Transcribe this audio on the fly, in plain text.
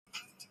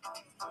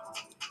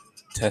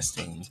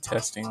Testing,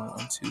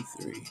 1, 2,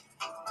 3.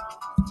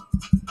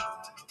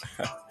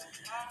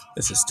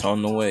 This is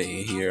Tone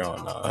Away here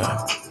on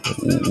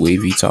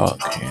Wavy Talk,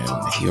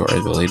 and here are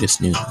the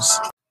latest news.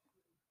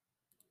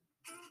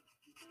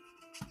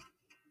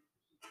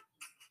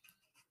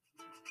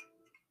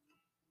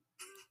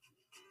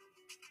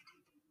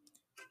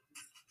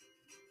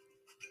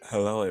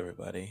 Hello,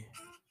 everybody.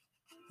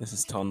 This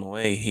is Tone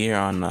Away here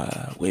on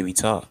Wavy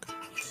Talk.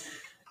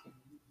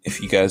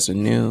 If you guys are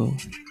new,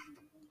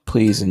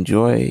 please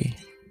enjoy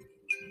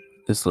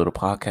this little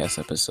podcast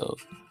episode.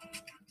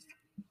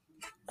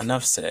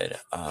 Enough said.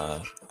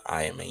 I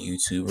am a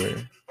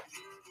YouTuber,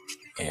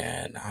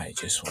 and I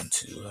just want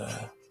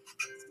to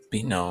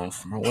be known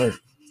for my work.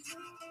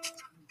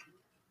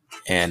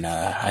 And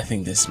I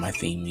think this is my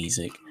theme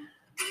music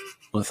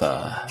with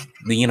the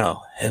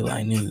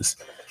headline news.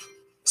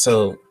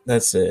 So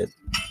that's it.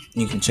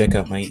 You can check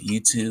out my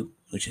YouTube,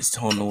 which is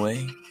Tone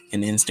Away,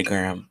 and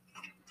Instagram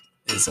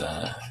is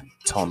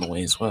Tone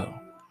Away as well.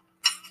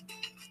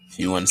 If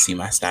you want to see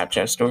my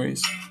Snapchat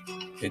stories,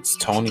 it's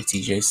Tony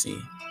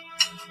TJC.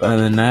 But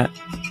other than that,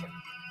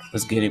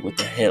 let's get it with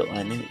the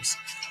headline news.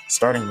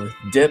 Starting with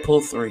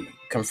Deadpool 3,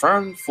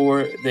 confirmed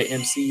for the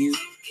MCU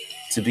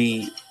to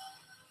be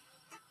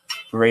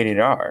rated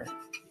R.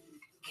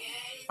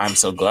 I'm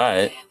so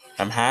glad.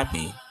 I'm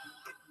happy.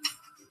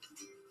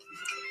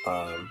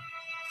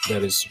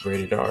 That is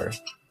rated R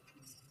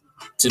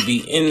to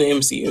be in the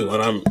MCU,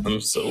 and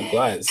I'm so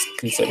glad,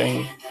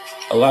 considering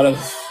a lot of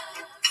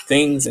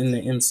things in the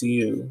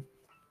MCU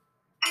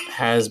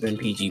has been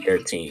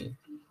PG-13.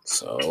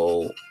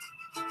 So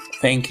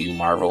thank you,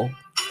 Marvel,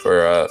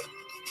 for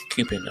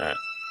keeping that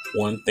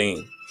one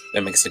thing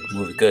that makes the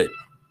movie good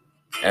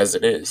as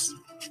it is.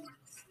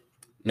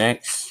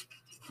 Next,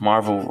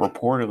 Marvel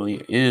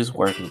reportedly is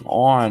working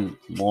on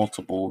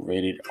multiple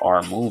rated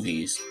R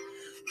movies.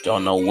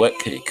 Don't know what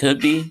it could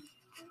be,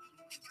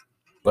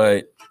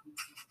 but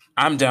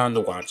I'm down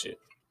to watch it.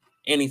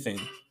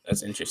 Anything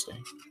that's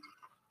interesting.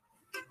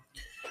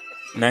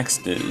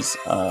 Next is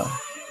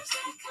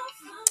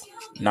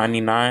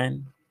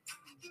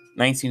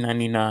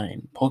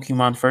 1999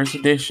 Pokemon First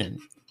Edition,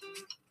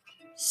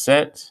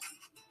 set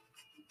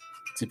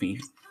to be,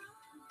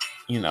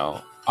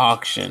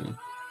 auctioned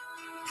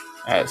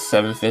at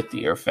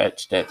 $750 or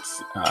fetched at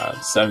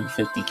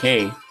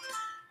 $750K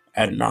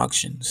at an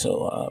auction.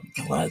 So a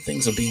lot of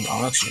things are being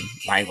auctioned.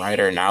 Knight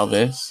Rider, now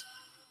this.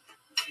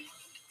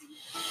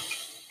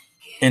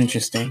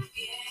 Interesting.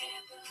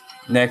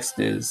 Next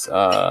is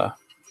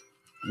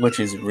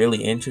which is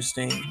really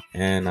interesting,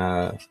 and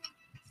I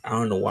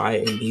don't know why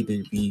it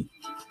needed to be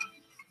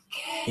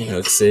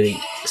acceded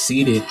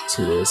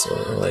to this,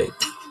 or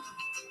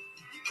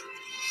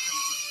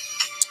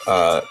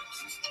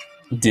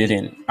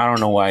didn't. I don't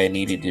know why it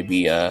needed to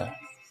be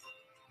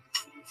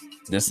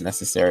this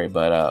necessary,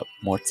 but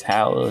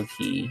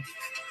mortality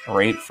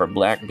rate for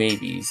Black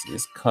babies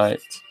is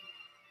cut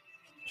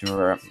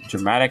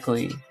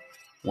dramatically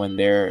when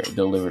they're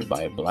delivered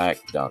by Black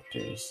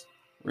doctors,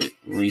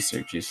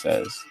 researchers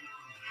says.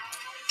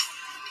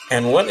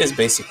 And what is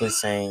basically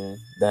saying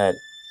that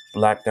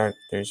Black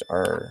doctors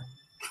are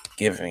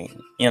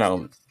giving,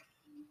 doing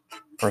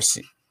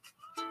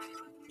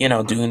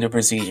the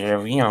procedure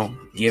of,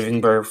 giving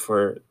birth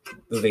for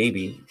the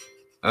baby.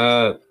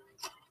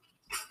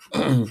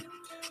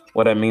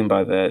 What I mean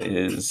by that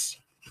is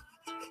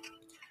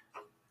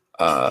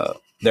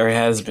there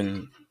has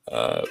been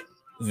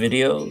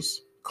videos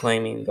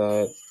claiming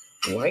that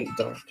white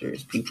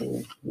doctors,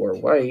 people who are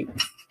white,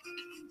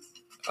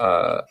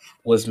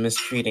 was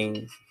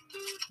mistreating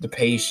the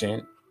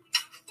patient,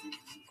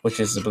 which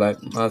is the Black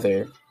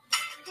mother,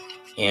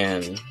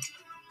 and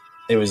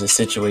there was a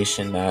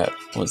situation that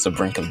was the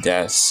brink of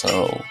death.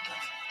 So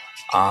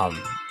I'm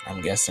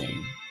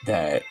guessing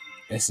that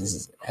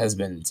this has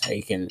been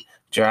taken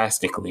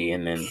drastically,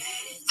 and then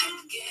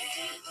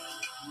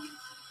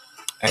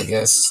I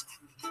guess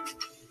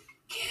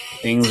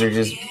things are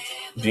just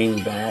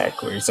being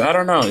backwards. I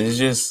don't know. It's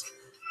just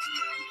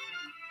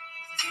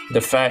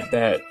the fact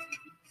that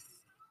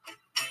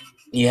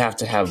you have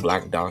to have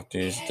Black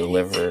doctors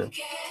deliver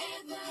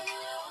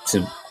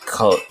to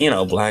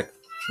Black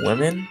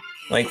women.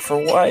 Like, for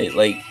what?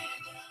 Like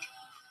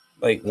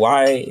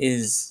why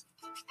is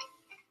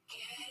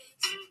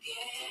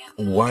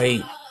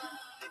white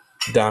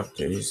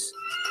doctors?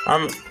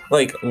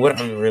 What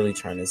I'm really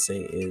trying to say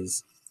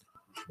is,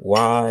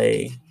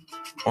 why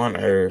on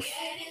earth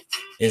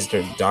is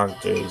there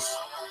doctors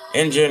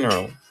in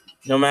general,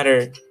 no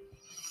matter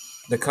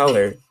the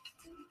color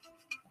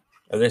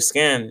of their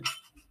skin,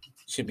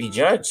 should be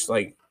judged?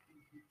 Like,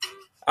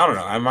 I don't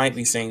know. I might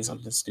be saying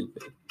something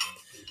stupid,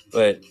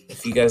 but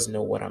if you guys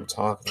know what I'm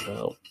talking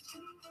about,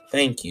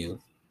 thank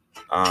you.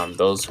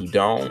 Those who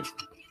don't,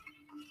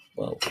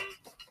 well,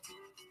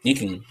 you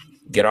can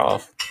get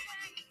off.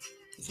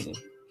 You can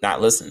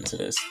not listen to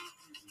this.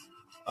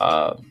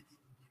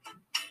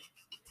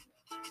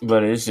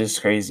 But it's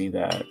just crazy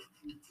that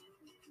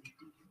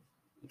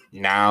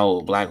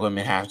now Black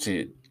women have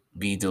to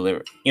be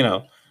delivered.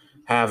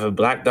 have a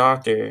black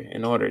doctor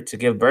in order to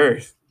give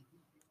birth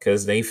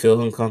because they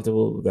feel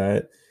uncomfortable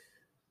that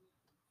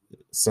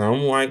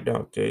some white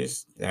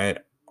doctors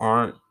that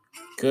aren't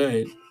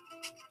good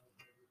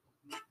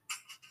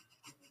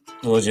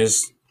will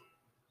just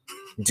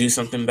do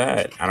something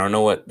bad. I don't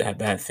know what that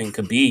bad thing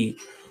could be,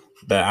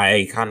 but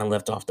I kind of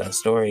left off that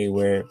story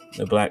where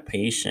the black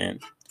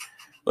patient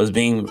was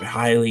being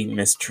highly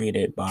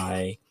mistreated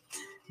by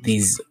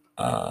these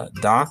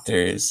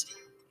doctors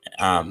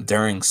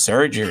during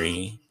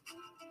surgery,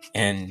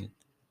 and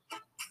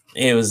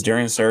it was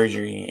during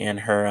surgery, and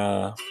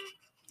her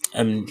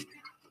um,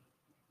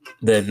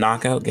 the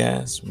knockout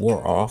gas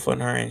wore off on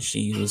her, and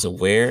she was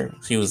aware.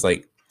 She was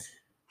like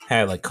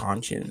had like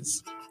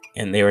conscience,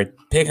 and they were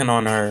picking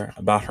on her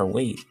about her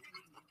weight,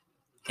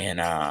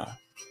 and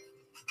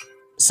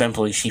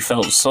simply she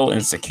felt so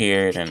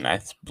insecure, and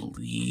I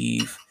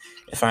believe,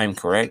 if I'm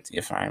correct,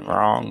 if I'm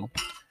wrong,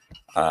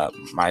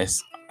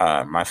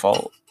 my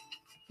fault,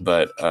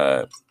 but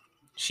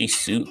she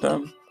sued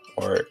them,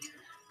 or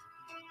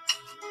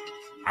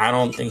I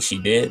don't think she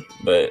did,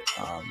 but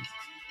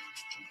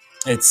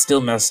it's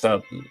still messed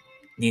up.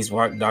 These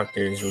white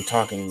doctors were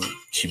talking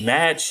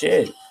mad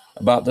shit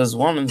about this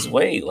woman's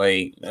weight.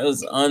 Like, that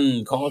was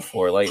uncalled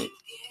for. Like,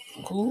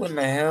 who in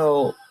the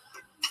hell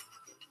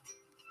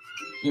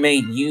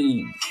made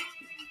you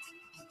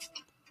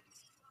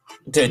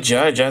to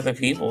judge other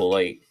people?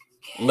 Like,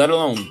 let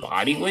alone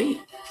body weight?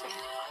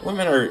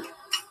 Women are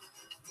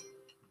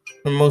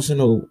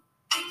emotional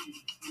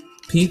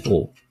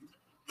people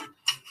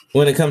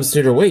when it comes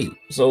to their weight.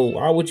 So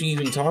why would you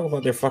even talk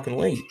about their fucking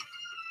weight?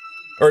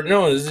 Or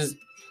no, it's just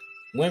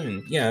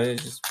women. Yeah, it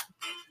just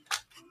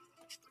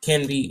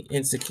can be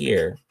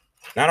insecure.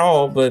 Not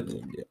all, but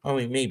I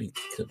mean, maybe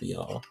could be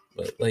all.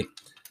 But like,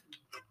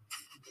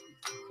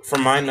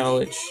 from my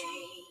knowledge,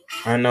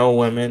 I know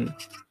women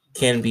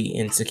can be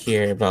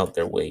insecure about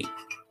their weight.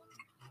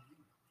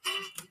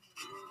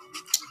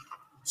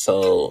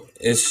 So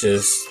it's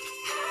just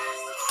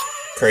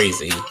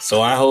crazy.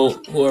 So I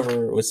hope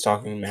whoever was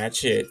talking mad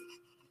shit,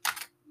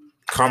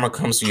 karma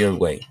comes your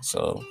way.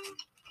 So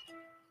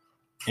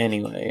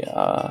anyway,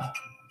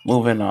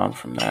 moving on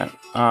from that.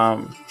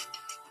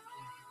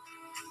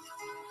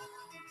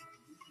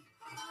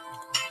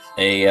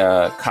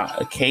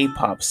 A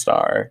K-pop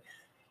star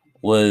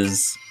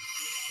was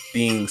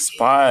being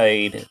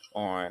spied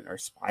on, or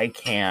spy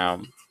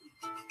cam.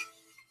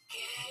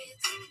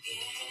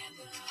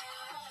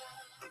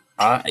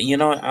 You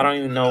know, I don't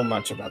even know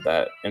much about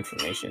that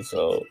information,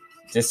 so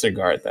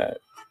disregard that.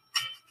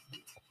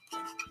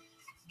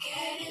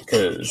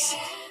 Because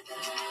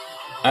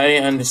I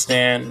didn't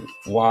understand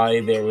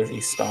why there was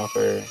a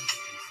stalker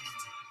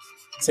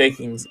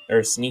taking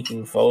or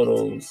sneaking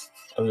photos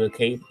of the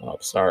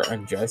K-pop star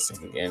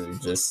undressing,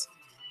 and just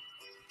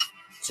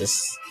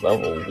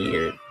level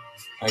weird.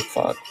 Like,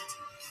 fuck.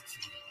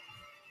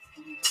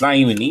 It's not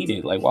even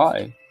needed. Like,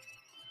 why?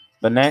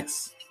 The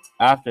next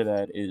after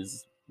that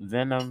is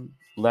Venom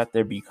Let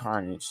There Be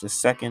Carnage. The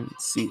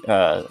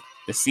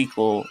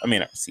sequel, I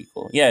mean, a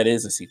sequel. Yeah, it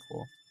is a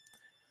sequel.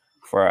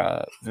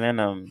 For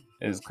Venom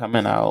is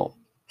coming out,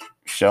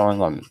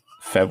 showing on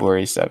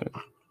February 7th,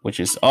 which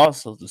is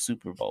also the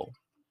Super Bowl.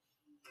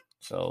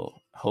 So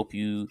hope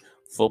you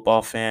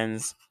football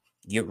fans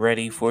get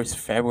ready for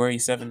February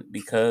 7th,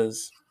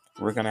 because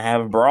we're going to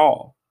have a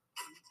brawl.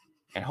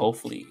 And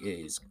hopefully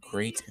it is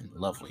great and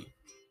lovely.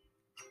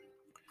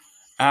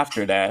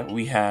 After that,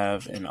 we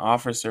have an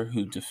officer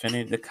who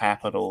defended the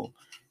Capitol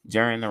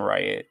during the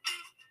riot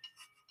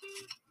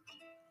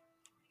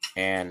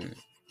and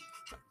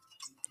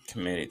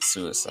committed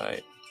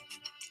suicide.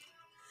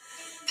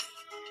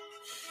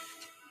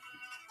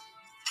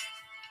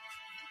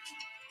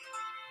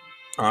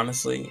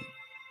 Honestly,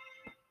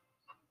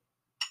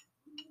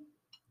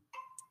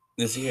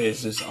 this year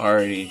is just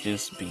already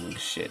just being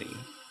shitty.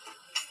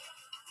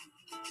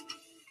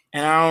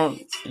 And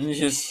it's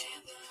just,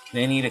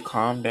 they need to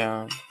calm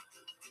down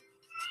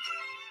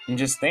and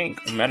just think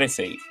and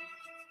meditate.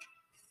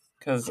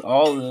 Because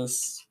all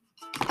this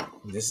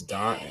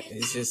dying,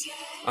 it's just,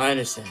 I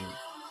understand.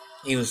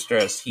 He was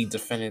stressed. He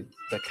defended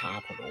the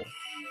Capitol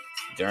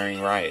during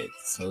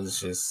riots. So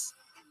it's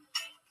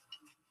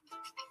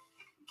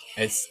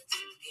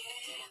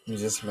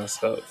just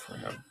messed up for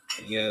him.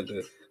 He had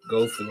to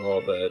go through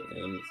all that,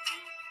 and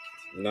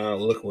now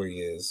look where he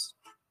is.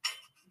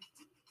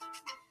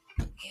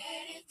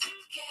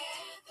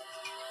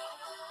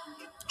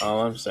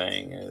 All I'm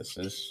saying is,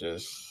 it's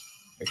just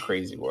a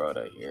crazy world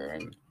out here,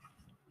 and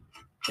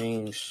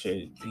things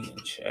should be in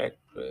check,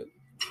 but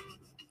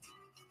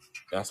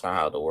that's not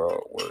how the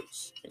world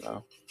works, you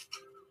know?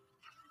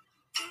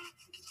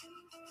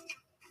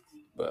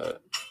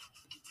 But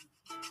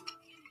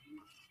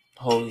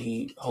hope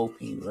he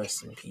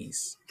rests in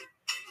peace.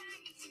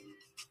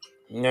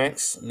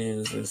 Next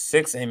news is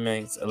 6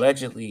 inmates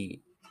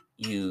allegedly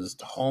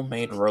used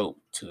homemade rope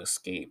to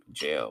escape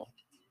jail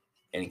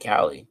in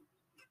Cali,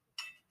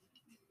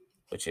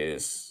 which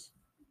is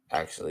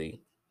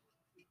actually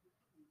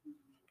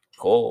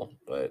cool,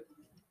 but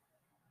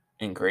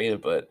and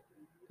creative, but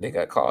they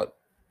got caught.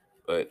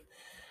 But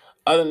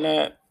other than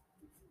that,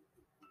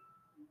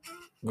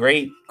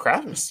 great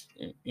crafting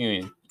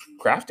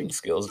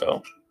skills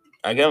though.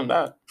 I give them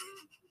that.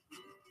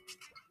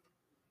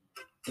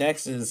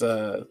 Next is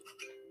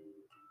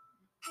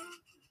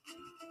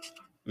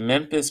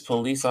Memphis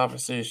police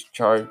officer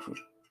charged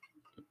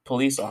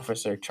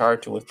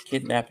with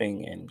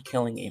kidnapping and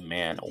killing a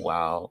man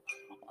while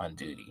on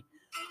duty.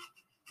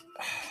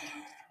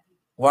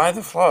 Why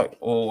the fuck?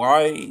 Well,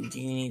 why do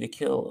you need to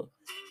kill?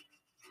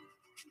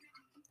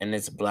 And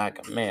it's a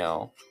black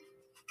male.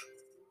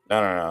 No.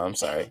 I'm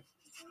sorry.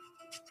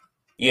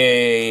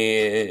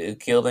 Yeah,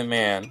 killed a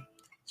man.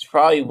 It's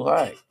probably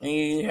black.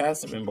 He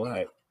has to have been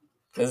black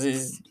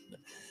because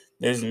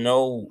there's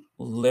no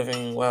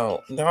living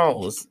well.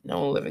 No, there's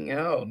no living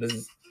hell.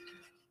 This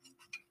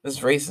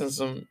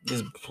racism,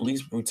 this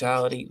police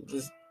brutality.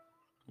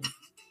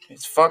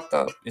 It's fucked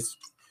up.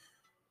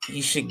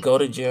 You should go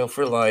to jail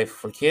for life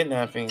for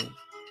kidnapping and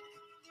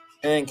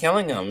then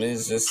killing them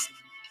is just.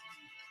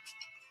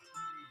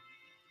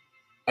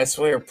 I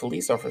swear,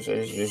 police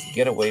officers just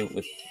get away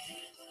with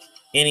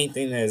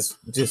anything that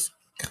just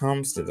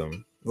comes to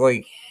them.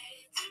 Like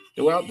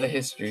throughout the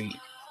history,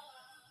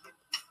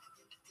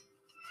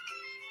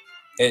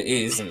 it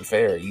isn't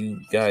fair.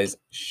 You guys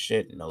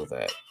should know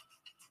that.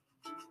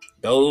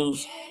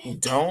 Those who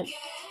don't,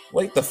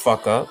 wake the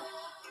fuck up.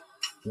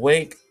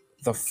 Wake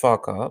the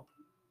fuck up.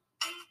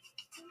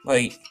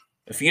 Like,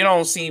 if you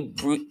don't see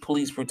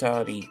police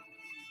brutality,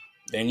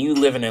 then you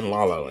living in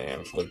La La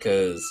Land.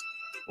 Because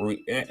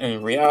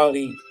in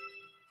reality,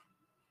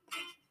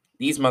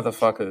 these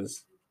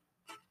motherfuckers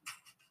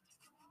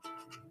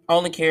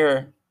only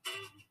care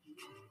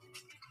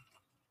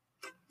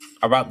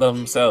about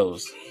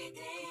themselves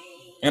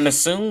and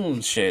assume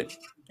shit.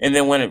 And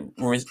then when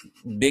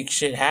big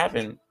shit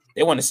happen,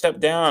 they want to step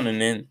down and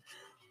then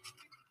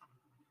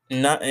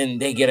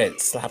they get a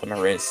slap on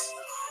the wrist.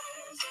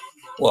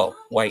 Well,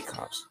 white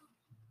cops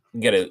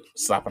get a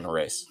slap on the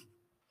wrist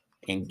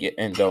and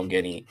don't get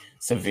any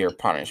severe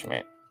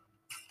punishment.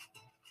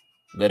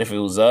 But if it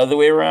was the other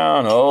way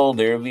around, oh,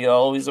 there'd be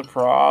always a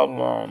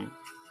problem.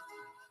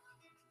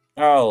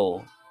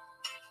 No,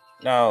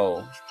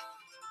 no,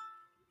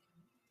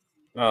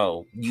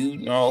 no. You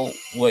know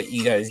what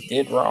you guys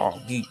did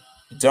wrong. You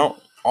don't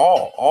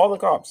all the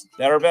cops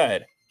that are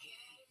bad.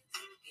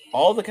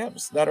 All the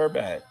cops that are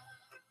bad.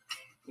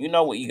 You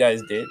know what you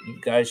guys did.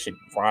 You guys should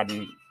rot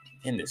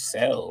in the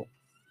cell.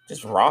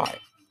 Just rot.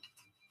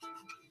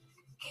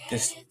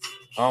 Just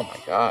oh my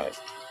god.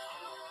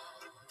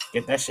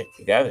 Get that shit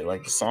together,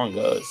 like the song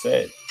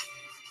said.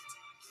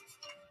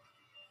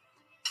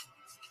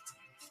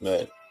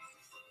 But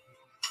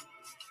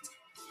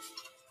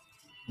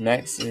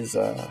next is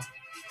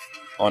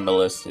on the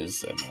list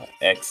is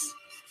ex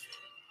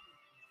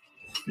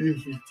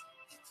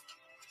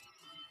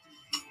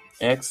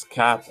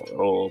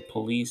Capitol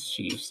Police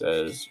Chief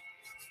says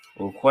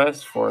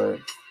request for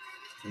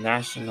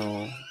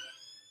National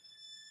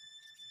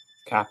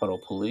Capitol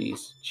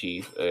Police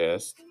Chief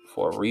asked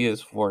for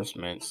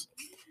reinforcements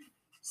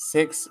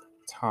 6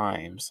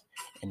 times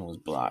and was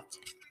blocked.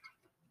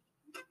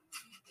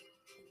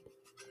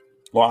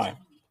 Why?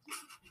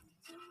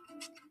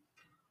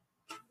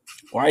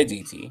 Why,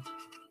 DT?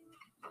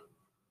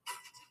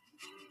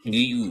 Do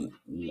you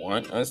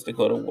want us to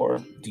go to war?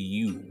 Do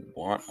you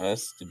want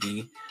us to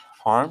be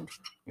harmed?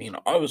 I mean,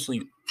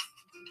 obviously,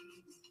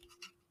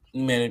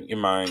 you made up your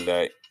mind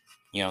that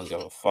you don't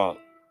give a fuck.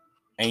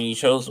 And you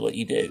chose what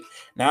you did.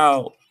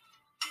 Now,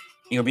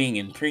 you're being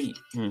in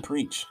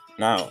preach.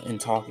 Now, in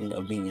talking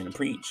of being in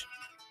preach.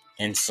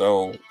 And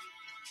so,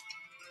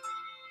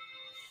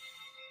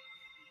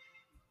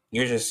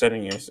 you're just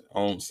setting your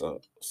own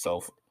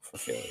self for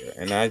failure.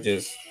 And I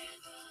don't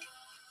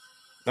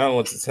know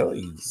what to tell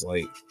you. It's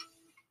like,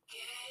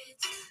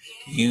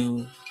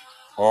 you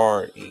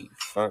are a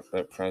fucked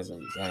up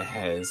president that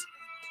has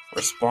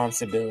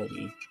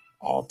responsibility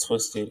all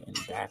twisted and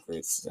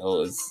backwards.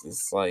 So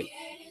it's like,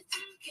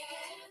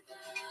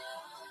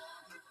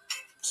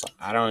 so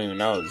I don't even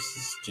know. This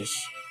is just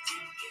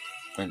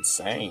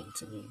insane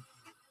to me.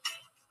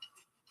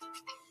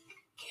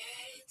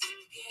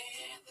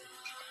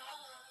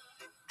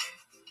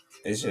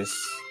 It's just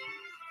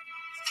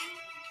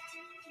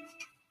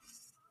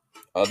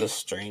other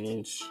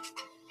strange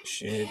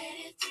shit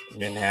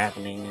been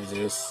happening. Is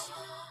just,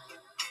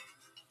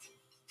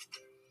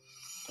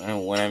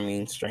 and when I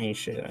mean strange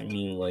shit, I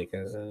mean like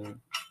as a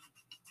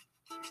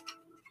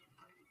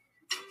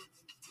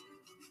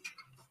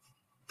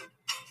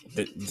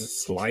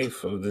this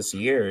life of this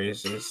year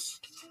is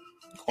just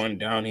going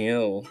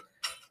downhill.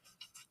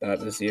 Thought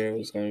this year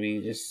was going to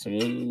be just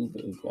smooth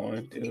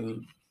going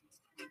through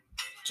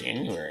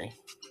January.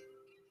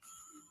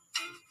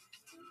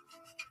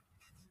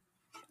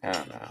 I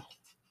don't know.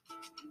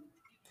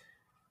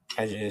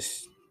 I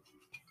just,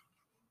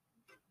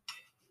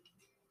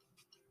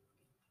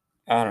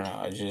 I don't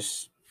know.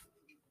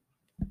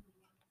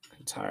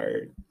 I'm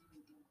tired.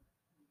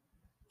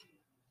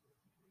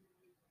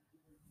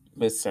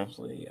 But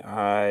simply,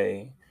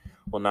 I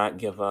will not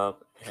give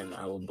up and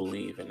I will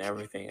believe in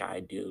everything I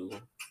do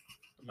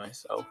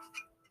myself.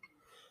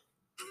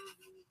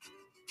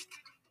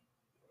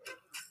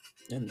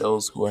 And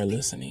those who are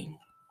listening,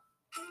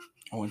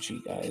 I want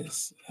you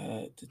guys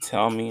to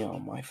tell me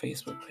on my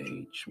Facebook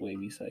page,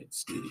 Wavy Side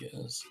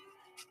Studios,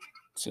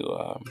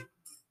 to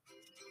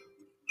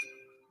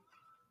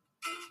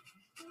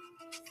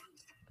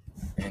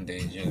and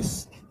they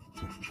just,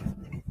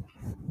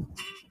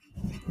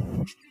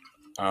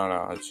 I don't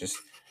know, I just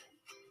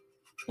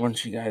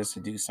want you guys to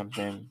do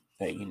something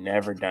that you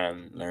never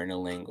done. Learn a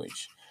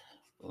language,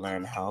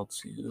 learn how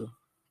to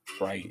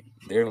write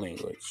their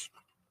language,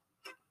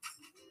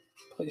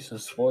 play some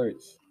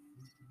sports.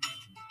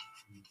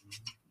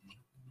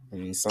 I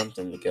mean,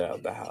 something to get out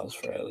of the house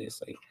for at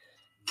least like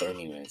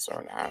 30 minutes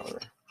or an hour.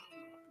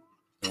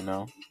 You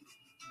know,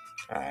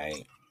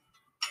 I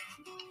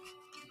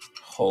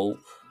hope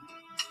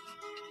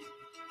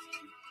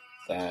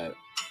that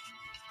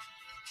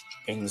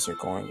things are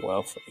going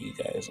well for you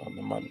guys on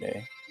the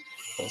Monday.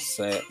 Well,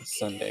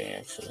 Sunday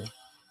actually.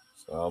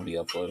 So I'll be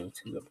uploading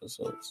 2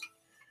 episodes.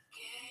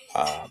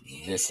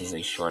 This is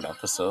a short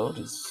episode.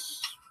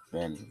 It's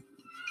been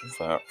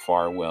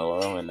far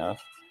well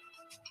enough,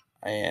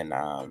 and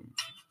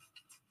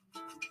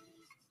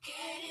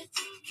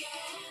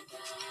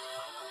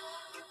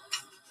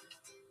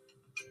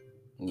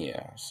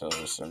yeah. So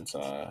since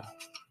I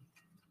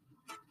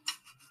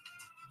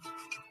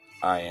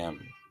am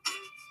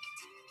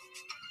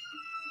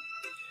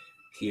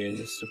here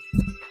to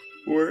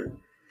support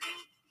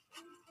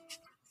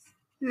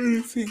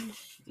anything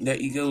that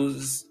you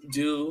guys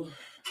do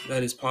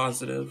that is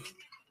positive.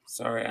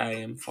 Sorry, I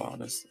am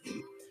falling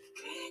asleep.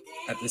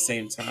 At the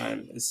same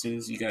time, as soon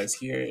as you guys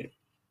hear it,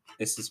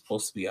 this is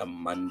supposed to be a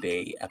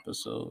Monday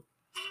episode.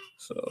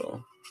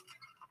 So,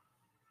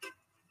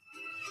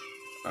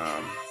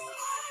 um,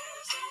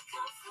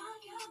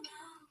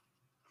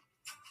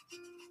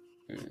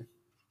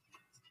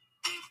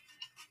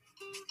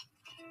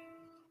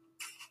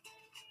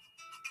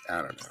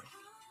 I don't know.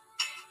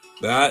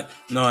 But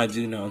no, I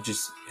do know.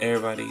 Just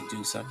everybody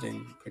do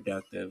something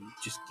productive.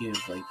 Just give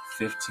like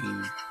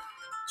 15,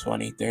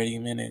 20, 30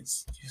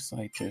 minutes. Just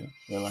like to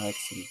relax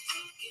and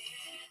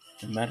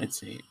to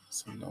meditate.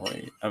 Some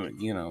noise. I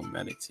mean,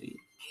 meditate.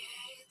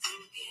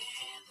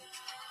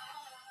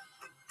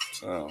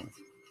 So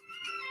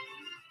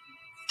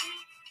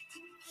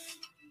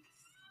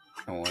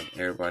I want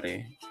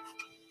everybody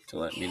to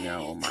let me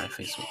know on my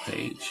Facebook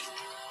page,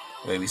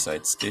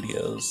 Babyside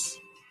Studios.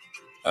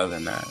 Other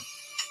than that,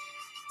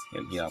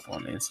 hit me up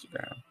on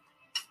Instagram.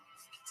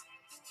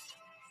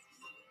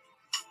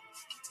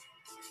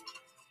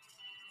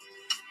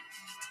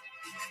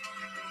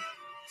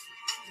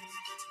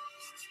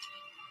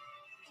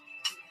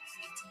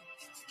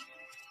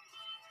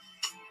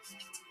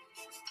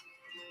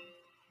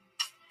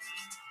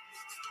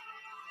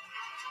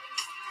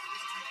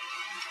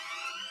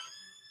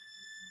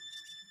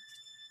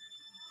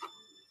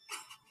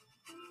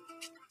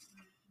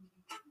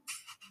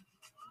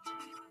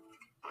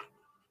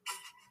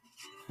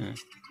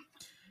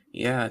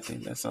 Yeah, I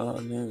think that's all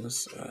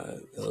news.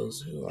 Those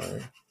who are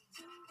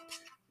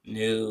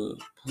new,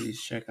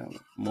 please check out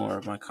more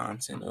of my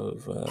content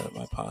of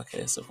my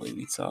podcast of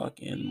Wavy Talk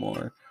and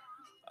more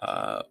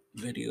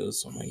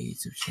videos on my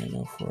YouTube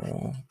channel for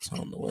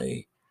Tone the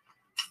Way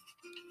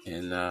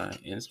and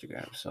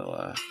Instagram.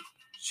 So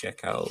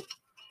check out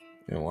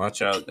and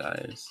watch out,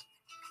 guys.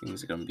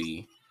 Things are gonna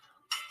be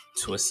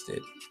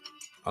twisted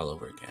all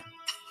over again.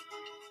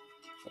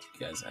 Hope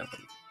you guys have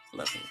a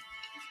lovely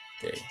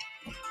day.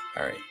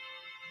 All right.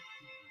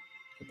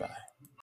 Goodbye.